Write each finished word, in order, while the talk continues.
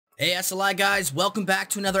Hey SLI guys, welcome back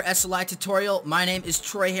to another SLI tutorial. My name is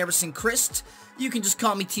Chriest. You can just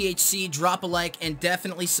call me THC, drop a like, and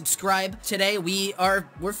definitely subscribe. Today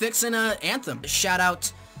we're fixing Anthem. Shout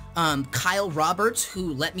out Kyle Roberts,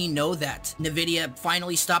 who let me know that NVIDIA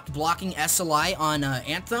finally stopped blocking SLI on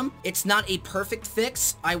Anthem. It's not a perfect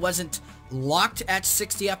fix. I wasn't locked at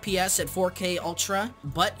 60 FPS at 4K Ultra,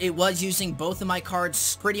 but it was using both of my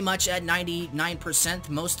cards pretty much at 99%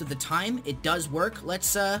 most of the time. It does work.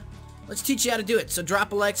 Let's teach you how to do it. So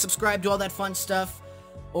drop a like, subscribe, do all that fun stuff,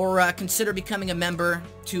 or consider becoming a member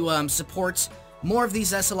to support more of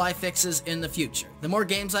these SLI fixes in the future. The more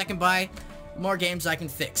games I can buy, the more games I can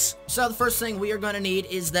fix. So the first thing we are going to need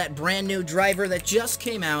is that brand new driver that just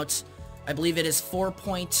came out. I believe it is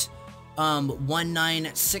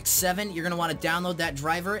 4.1967. You're going to want to download that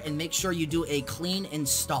driver and make sure you do a clean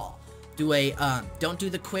install. Don't do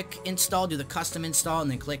the quick install, do the custom install,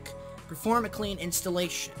 and then click perform a clean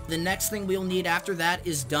installation. The next thing we'll need after that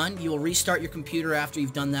is done. You will restart your computer after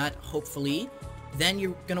you've done that, hopefully. Then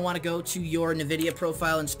you're going to want to go to your NVIDIA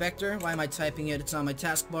profile inspector. Why am I typing it? It's on my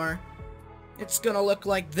taskbar. It's going to look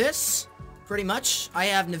like this, pretty much. I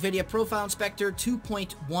have NVIDIA profile inspector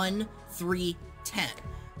 2.1310.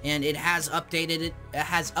 And it has updated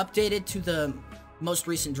to the most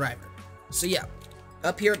recent driver. So yeah,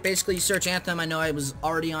 up here basically you search Anthem. I know I was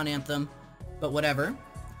already on Anthem, but whatever.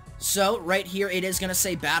 So right here it is gonna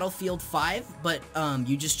say Battlefield 5, but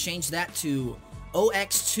you just change that to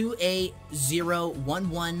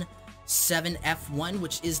OX2A0117F1,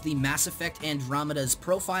 which is the Mass Effect Andromeda's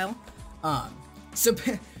profile. So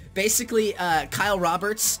basically Kyle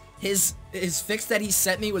Roberts, his fix that he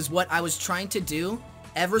sent me was what I was trying to do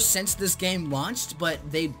ever since this game launched, but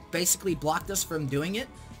they basically blocked us from doing it.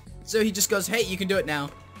 So he just goes, hey, you can do it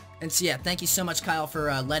now. And so yeah, thank you so much, Kyle,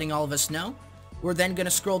 for letting all of us know. We're then going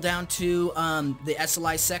to scroll down to the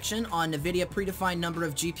SLI section on NVIDIA predefined number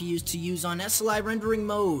of GPUs to use on SLI rendering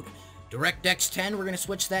mode. DirectX 10, we're going to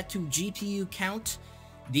switch that to GPU count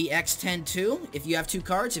DX10 2. If you have 2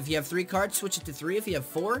 cards, if you have 3 cards, switch it to 3. If you have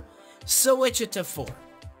 4, switch it to 4.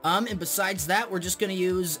 And besides that, we're just going to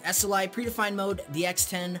use SLI predefined mode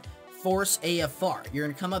DX10 Force AFR. You're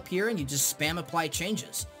going to come up here and you just spam apply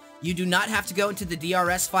changes. You do not have to go into the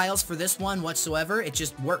DRS files for this one whatsoever. It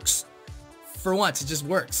just works. For once, it just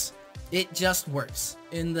works. It just works.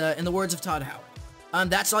 In the words of Todd Howard.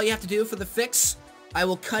 That's all you have to do for the fix. I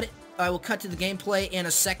will cut to the gameplay in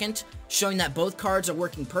a second, showing that both cards are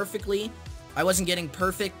working perfectly. I wasn't getting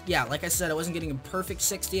perfect, yeah, like I said, I wasn't getting a perfect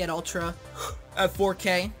 60 at Ultra at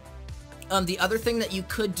 4K. The other thing that you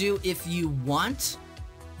could do if you want,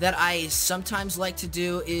 that I sometimes like to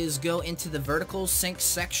do, is go into the vertical sync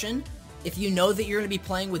section. If you know that you're going to be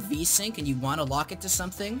playing with VSync and you want to lock it to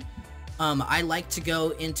something, I like to go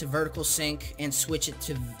into vertical sync and switch it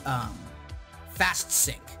to fast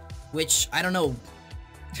sync, which I don't know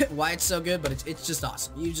why it's so good, but it's just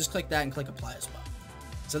awesome. You just click that and click apply as well.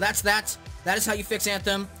 So that's that. That is how you fix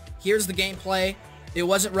Anthem. Here's the gameplay. It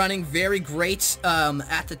wasn't running very great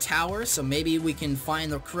at the tower, so maybe we can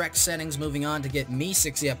find the correct settings moving on to get me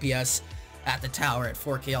 60 FPS at the tower at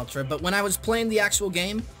 4K Ultra. But when I was playing the actual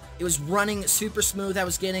game, it was running super smooth. I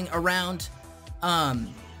was getting around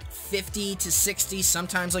 50 to 60,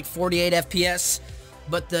 sometimes like 48 FPS,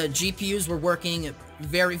 but the GPUs were working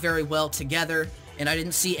very, very well together, and I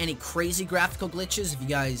didn't see any crazy graphical glitches. If you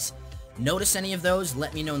guys notice any of those,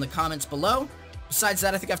 let me know in the comments below. Besides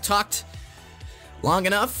that, I think I've talked long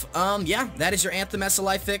enough. Yeah, that is your Anthem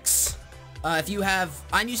SLI fix. If you have,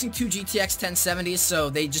 I'm using 2 GTX 1070s, so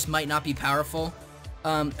they just might not be powerful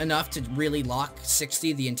enough to really lock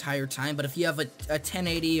 60 the entire time, but if you have a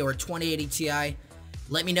 1080 or a 2080 Ti,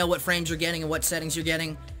 let me know what frames you're getting and what settings you're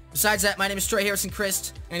getting. Besides that, my name is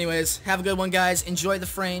Chriest. Anyways, have a good one, guys. Enjoy the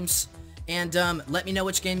frames, and let me know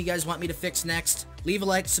which game you guys want me to fix next. Leave a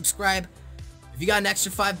like, subscribe. If you got an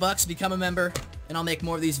extra $5, become a member, and I'll make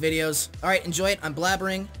more of these videos. Alright, enjoy it. I'm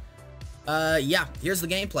blabbering. Yeah, here's the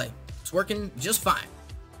gameplay. It's working just fine.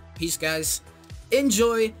 Peace, guys.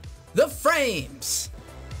 Enjoy the frames!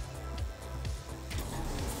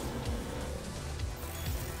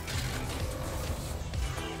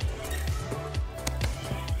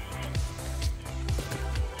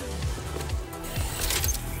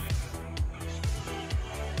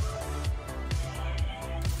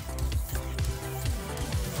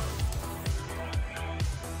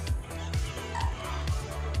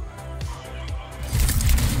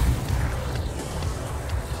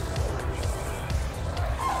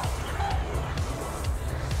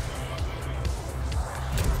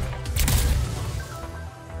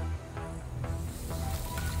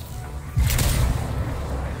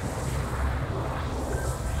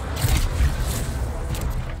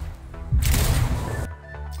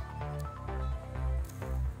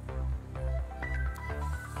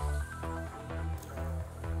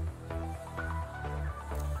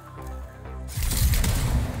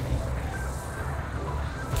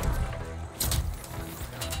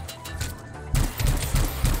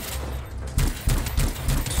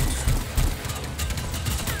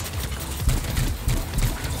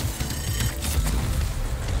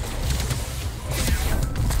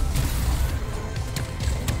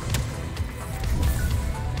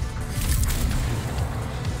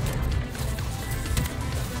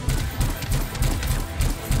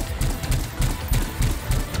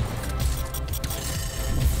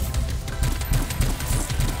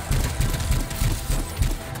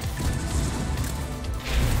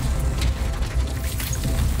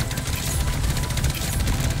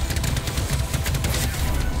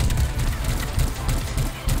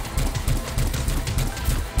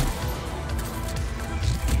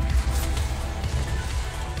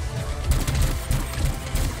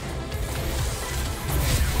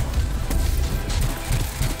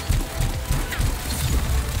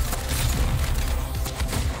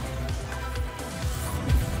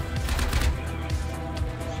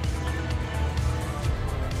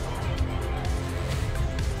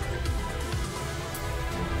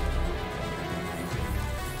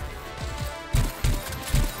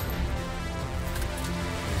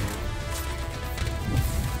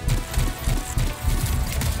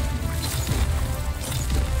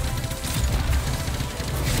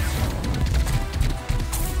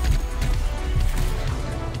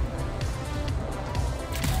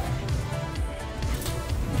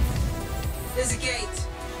 There's a gate.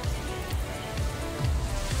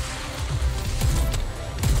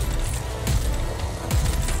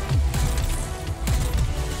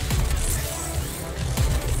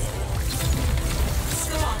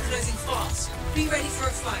 Come on, closing fast. Be ready for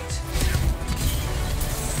a fight.